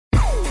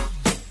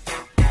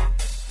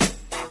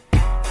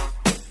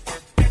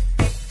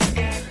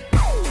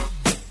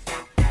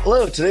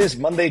Hello, today is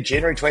Monday,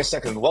 January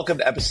 22nd, and welcome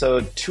to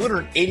episode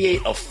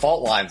 288 of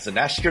Fault Lines, the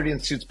National Security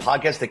Institute's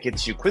podcast that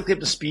gets you quickly up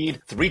to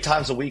speed 3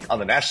 times a week on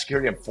the national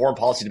security and foreign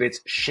policy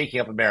debates shaking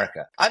up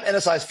America. I'm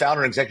NSI's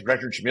founder and executive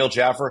director, Jamil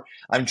Jaffer.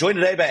 I'm joined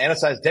today by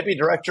NSI's deputy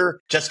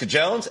director, Jessica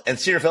Jones, and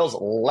senior fellows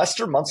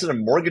Lester Munson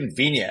and Morgan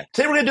Venia.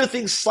 Today we're going to do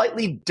things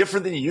slightly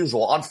different than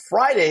usual. On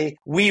Friday,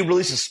 we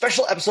released a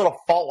special episode of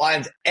Fault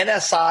Lines,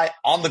 NSI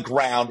on the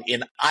ground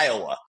in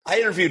Iowa. I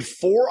interviewed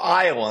 4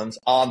 Iowans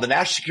on the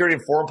national security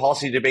and foreign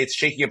policy debates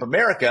shaking up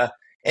America.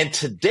 And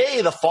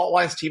today, the Fault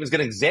Lines team is going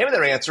to examine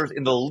their answers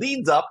in the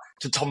leads up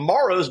to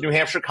tomorrow's New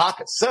Hampshire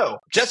caucus. So,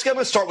 Jessica, I'm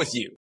going to start with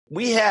you.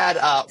 We had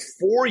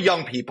 4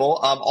 young people,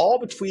 all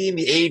between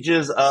the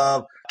ages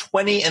of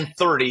 20 and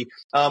 30,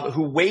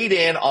 who weighed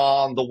in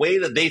on the way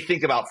that they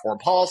think about foreign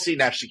policy,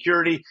 national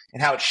security,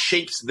 and how it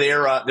shapes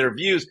their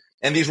views.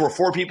 And these were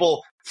 4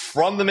 people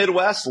from the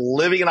Midwest,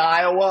 living in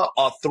Iowa,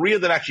 3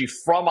 of them actually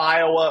from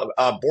Iowa,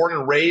 born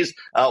and raised,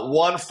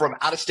 1 from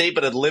out of state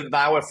but had lived in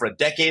Iowa for a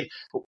decade.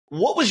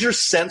 What was your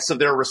sense of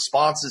their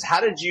responses? How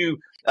did you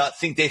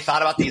think they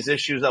thought about these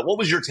issues? What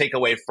was your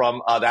takeaway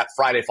from that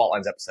Friday Fault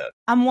Lines episode?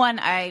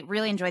 I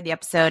really enjoyed the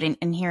episode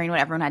and hearing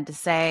what everyone had to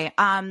say.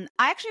 I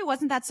actually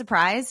wasn't that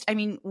surprised. I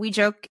mean, we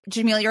joke,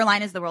 Jamil, your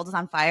line is the world is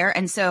on fire.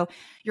 And so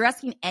you're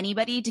asking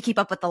anybody to keep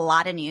up with a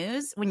lot of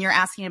news when you're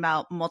asking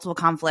about multiple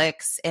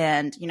conflicts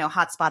and,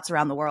 hot spots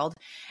around the world.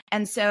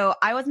 And so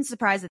I wasn't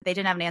surprised that they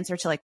didn't have an answer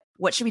to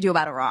what should we do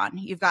about Iran?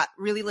 You've got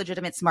really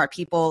legitimate, smart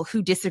people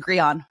who disagree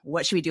on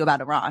what should we do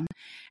about Iran.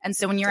 And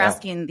so when you're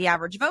asking the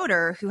average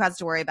voter who has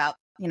to worry about,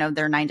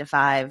 their 9 to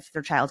 5,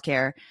 their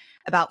childcare,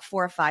 about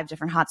 4 or 5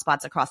 different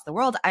hotspots across the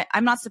world,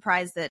 I'm not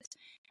surprised that,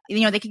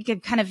 they could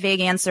give kind of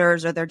vague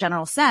answers or their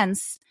general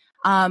sense,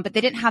 but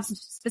they didn't have some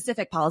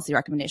specific policy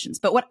recommendations.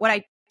 But what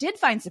I did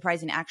find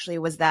surprising actually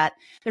was that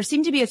there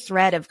seemed to be a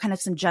thread of kind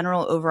of some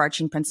general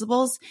overarching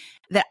principles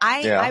that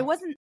I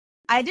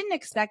didn't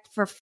expect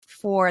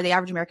for the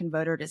average American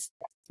voter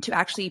to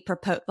actually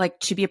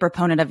to be a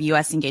proponent of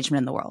U.S. engagement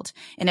in the world.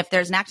 And if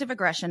there's an act of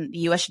aggression, the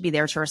U.S. should be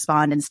there to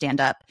respond and stand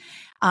up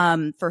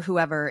for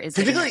whoever is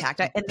getting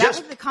attacked. And that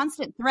was the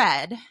constant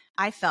thread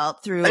I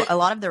felt through a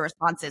lot of their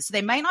responses. So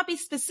they might not be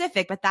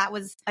specific, but that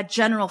was a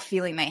general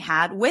feeling they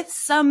had with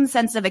some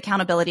sense of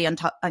accountability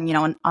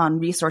on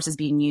resources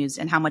being used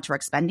and how much we're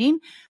expending.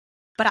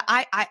 But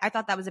I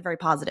thought that was a very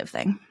positive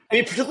thing. I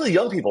mean, particularly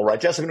young people, right,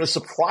 Jess? I mean, it was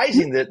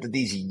surprising that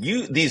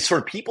these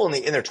sort of people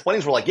in their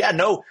 20s were like, yeah,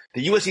 no,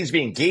 the U.S. needs to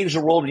be engaged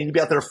in the world. We need to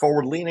be out there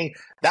forward leaning.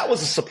 That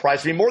was a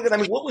surprise to me. Morgan, I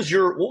mean, what was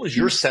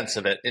your sense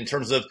of it in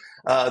terms of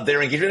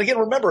their engagement? And again,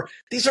 remember,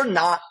 these are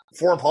not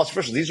foreign policy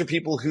officials. These are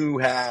people who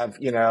have,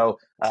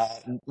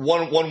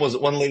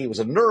 one lady was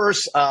a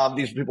nurse.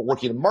 These are people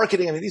working in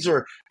marketing. I mean, these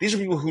are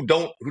people who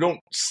don't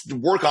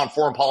work on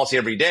foreign policy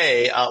every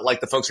day,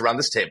 like the folks around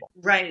this table.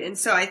 Right. And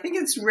so I think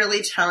it's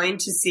really telling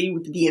to see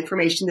the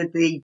information that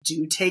they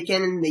do take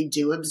in and they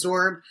do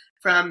absorb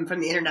from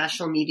the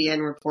international media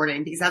and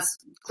reporting, because that's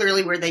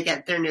clearly where they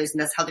get their news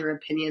and that's how their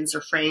opinions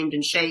are framed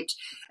and shaped.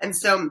 And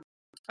so,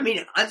 I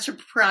mean,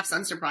 perhaps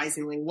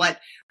unsurprisingly, what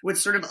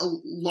sort of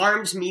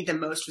alarmed me the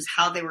most was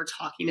how they were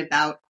talking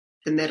about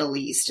the Middle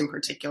East in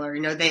particular.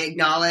 They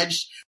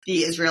acknowledged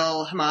the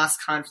Israel-Hamas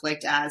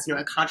conflict as,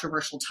 a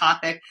controversial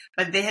topic,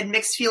 but they had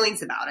mixed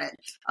feelings about it,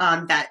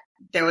 that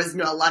there was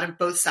a lot of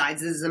both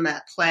sidesism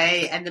at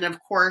play. And then, of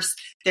course,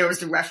 there was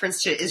the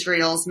reference to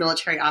Israel's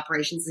military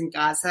operations in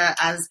Gaza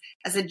as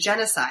a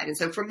genocide. And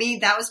so for me,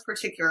 that was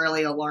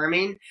particularly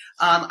alarming.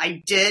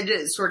 I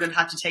did sort of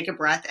have to take a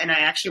breath, and I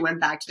actually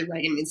went back to the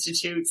Reagan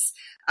Institute's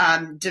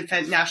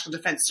National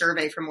Defense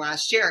Survey from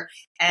last year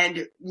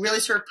and really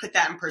sort of put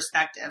that in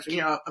perspective.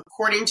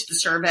 According to the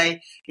survey,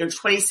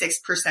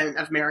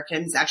 26% of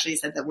Americans actually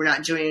said that we're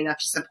not doing enough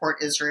to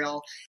support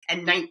Israel,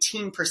 and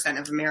 19%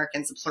 of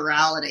Americans, a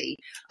plurality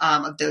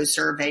of those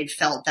surveyed,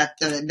 felt that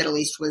the Middle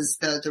East was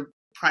the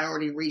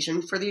priority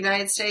region for the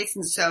United States.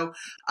 And so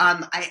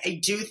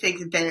I do think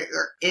that there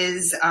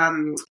is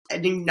an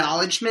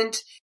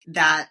acknowledgement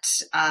that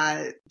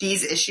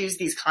these issues,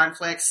 these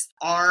conflicts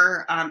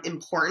are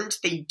important.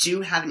 They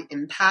do have an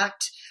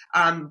impact.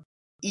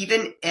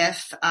 Even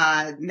if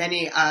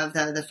many of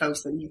the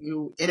folks that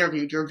you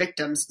interviewed, your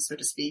victims, so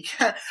to speak,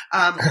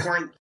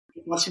 weren't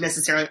able to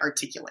necessarily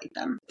articulate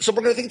them. So,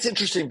 Brooke, I think it's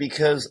interesting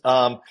because,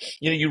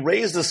 you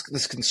raised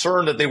this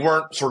concern that they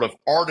weren't sort of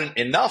ardent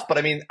enough. But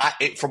I mean,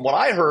 from what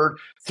I heard,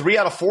 3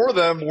 out of 4 of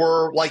them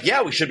were like,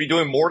 yeah, we should be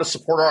doing more to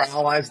support our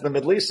allies in the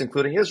Middle East,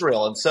 including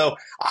Israel. And so,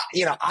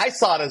 I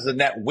saw it as a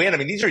net win. I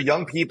mean, these are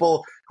young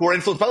people who are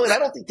influenced. By the way, I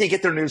don't think they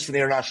get their news from the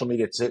international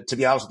media, to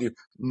be honest with you.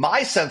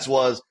 My sense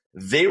was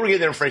they were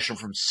getting their information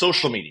from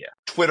social media,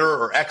 Twitter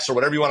or X or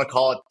whatever you want to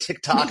call it,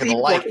 TikTok and the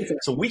like.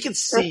 So we can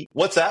see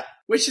what's that?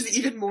 Which is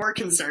even more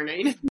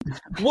concerning.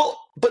 Well,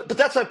 but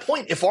that's my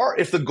point. If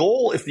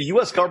the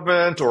U.S.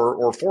 government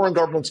or foreign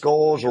governments'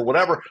 goals or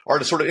whatever are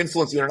to sort of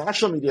influence the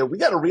international media, we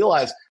got to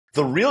realize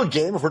the real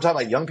game, if we're talking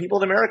about young people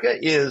in America,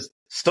 is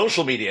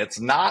social media. It's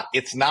not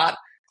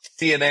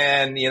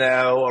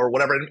CNN, or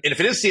whatever. And if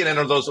it is CNN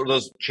or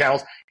those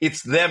channels,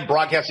 it's them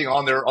broadcasting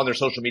on their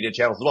social media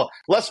channels as well.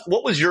 Les,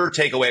 what was your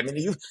takeaway? I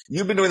mean,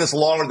 you've been doing this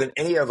longer than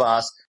any of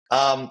us.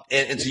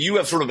 And so you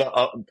have sort of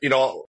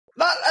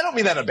I don't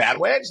mean that in a bad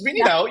way. I just mean,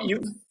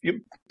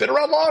 you've been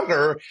around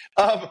longer.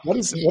 What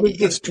is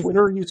this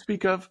Twitter you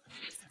speak of?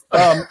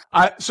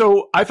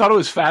 So I thought it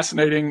was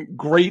fascinating.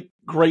 Great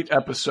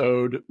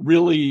episode.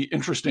 Really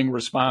interesting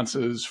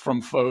responses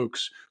from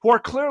folks who are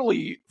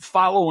clearly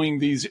following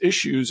these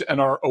issues and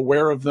are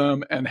aware of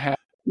them and have,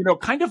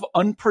 kind of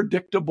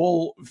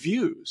unpredictable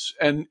views.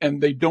 And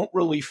they don't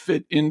really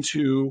fit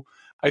into,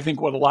 I think,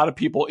 what a lot of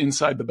people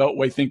inside the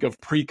Beltway think of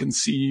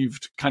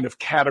preconceived kind of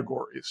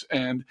categories.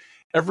 And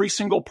every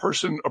single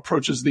person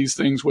approaches these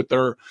things with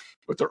their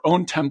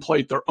own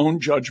template, their own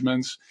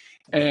judgments.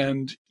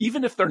 And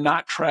even if they're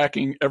not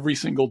tracking every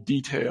single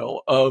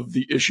detail of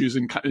the issues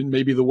and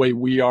maybe the way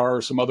we are,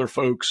 or some other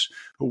folks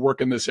who work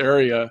in this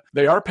area,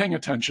 they are paying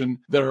attention.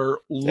 They're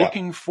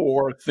looking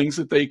for things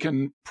that they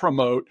can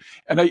promote.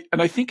 And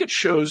I think it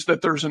shows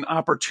that there's an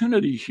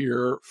opportunity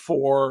here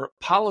for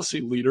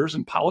policy leaders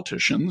and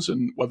politicians,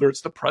 and whether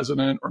it's the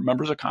president or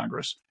members of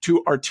Congress,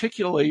 to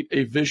articulate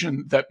a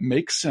vision that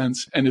makes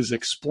sense and is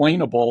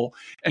explainable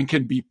and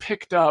can be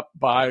picked up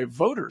by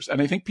voters.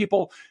 And I think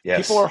people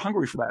are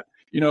hungry for that.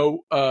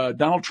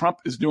 Donald Trump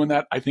is doing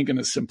that, I think, in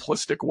a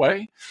simplistic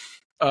way,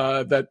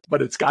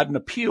 but it's got an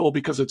appeal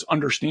because it's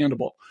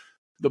understandable.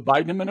 The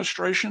Biden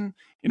administration,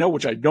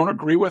 which I don't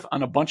agree with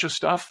on a bunch of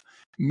stuff,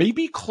 may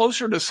be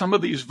closer to some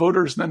of these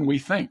voters than we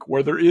think,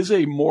 where there is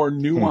a more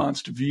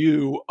nuanced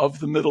view of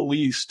the Middle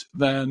East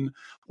than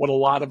what a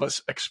lot of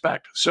us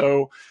expect.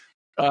 So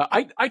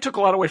I took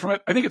a lot away from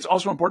it. I think it's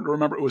also important to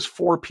remember it was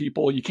 4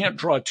 people. You can't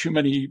draw too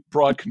many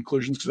broad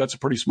conclusions because that's a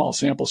pretty small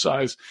sample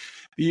size.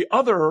 The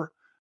other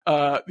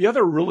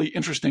really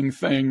interesting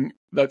thing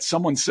that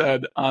someone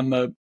said on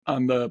the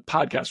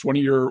podcast, one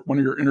of your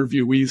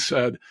interviewees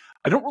said,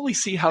 I don't really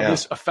see how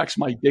this affects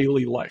my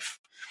daily life.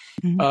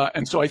 Mm-hmm.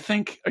 And so I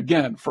think,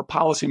 again, for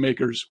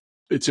policymakers,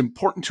 it's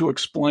important to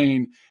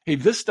explain, hey,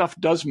 this stuff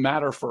does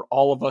matter for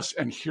all of us,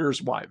 and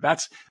here's why.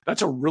 That's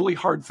a really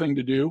hard thing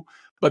to do,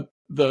 but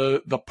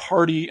the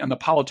party and the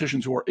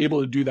politicians who are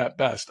able to do that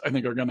best, I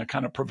think, are going to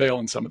kind of prevail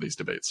in some of these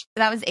debates.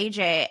 That was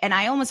AJ. And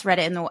I almost read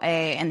it in the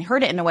way and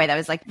heard it in a way that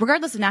was like,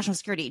 regardless of national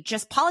security,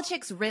 just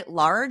politics writ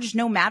large,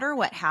 no matter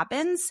what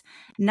happens,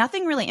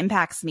 nothing really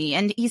impacts me.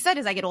 And he said,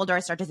 as I get older, I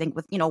start to think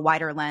with,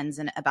 wider lens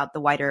and about the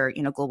wider,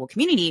 global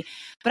community.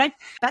 But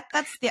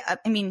that's the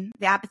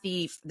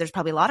apathy, there's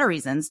probably a lot of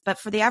reasons, but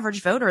for the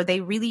average voter,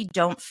 they really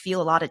don't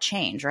feel a lot of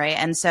change. Right.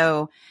 And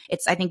so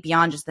it's, I think,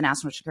 beyond just the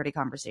national security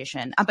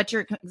conversation. But to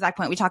your exact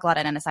point, we talk a lot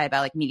at NSI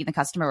about like meeting the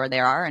customer where they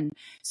are. And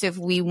so if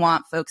we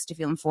want folks to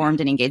feel informed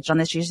and engaged on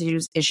these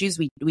issues,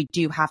 we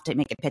do have to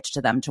make a pitch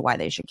to them to why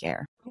they should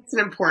care. It's an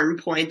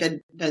important point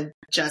that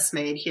Jess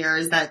made here,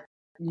 is that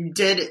you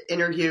did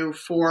interview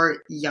 4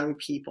 young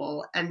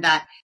people, and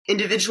that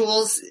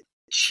individuals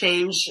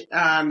change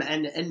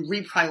and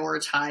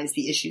reprioritize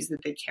the issues that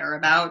they care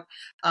about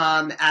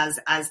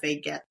as they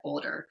get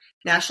older.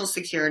 National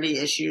security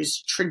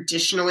issues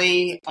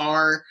traditionally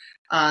are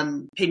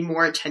paid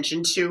more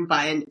attention to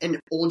by an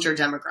older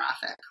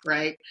demographic,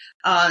 right?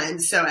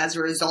 And so as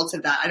a result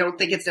of that, I don't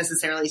think it's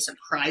necessarily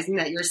surprising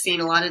that you're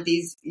seeing a lot of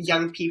these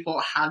young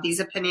people have these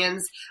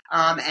opinions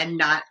and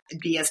not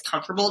be as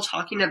comfortable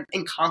talking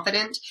and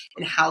confident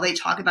in how they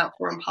talk about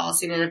foreign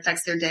policy and it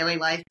affects their daily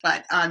life.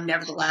 But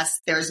nevertheless,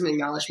 there's an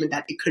acknowledgement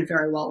that it could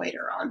very well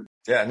later on.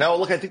 Yeah, no,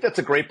 look, I think that's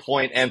a great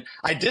point. And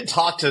I did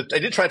try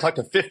to talk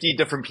to 50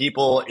 different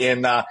people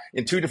in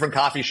 2 different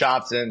coffee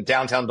shops in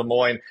downtown Des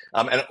Moines.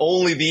 And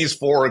only these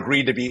 4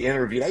 agreed to be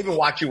interviewed. I even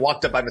watched you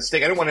walked up by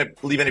mistake. I didn't want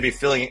to leave anybody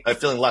feeling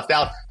left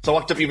out. So I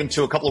walked up even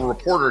to a couple of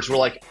reporters who were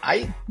like,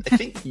 I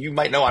think you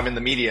might know I'm in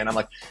the media. And I'm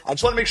like, I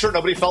just want to make sure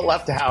nobody felt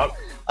left out.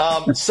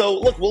 So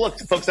look,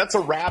 folks, that's a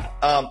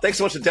wrap. Thanks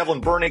so much to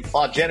Devlin Burning,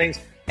 Claude Jennings,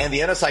 and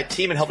the NSI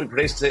team in helping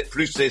produce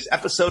today's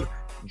episode.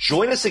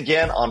 Join us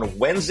again on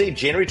Wednesday,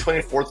 January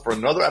 24th for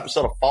another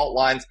episode of Fault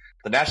Lines,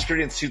 the National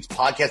Security Institute's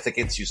podcast that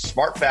gets you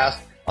smart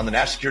fast on the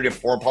national security and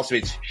foreign policy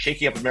debates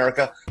shaking up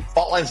America.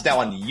 Fault Lines now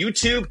on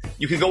YouTube.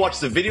 You can go watch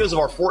the videos of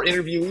our 4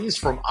 interviewees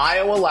from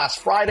Iowa last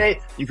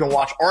Friday. You can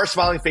watch our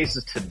smiling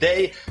faces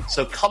today.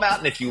 So come out,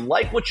 and if you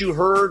like what you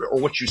heard or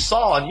what you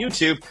saw on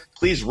YouTube,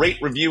 please rate,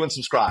 review, and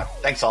subscribe.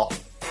 Thanks all.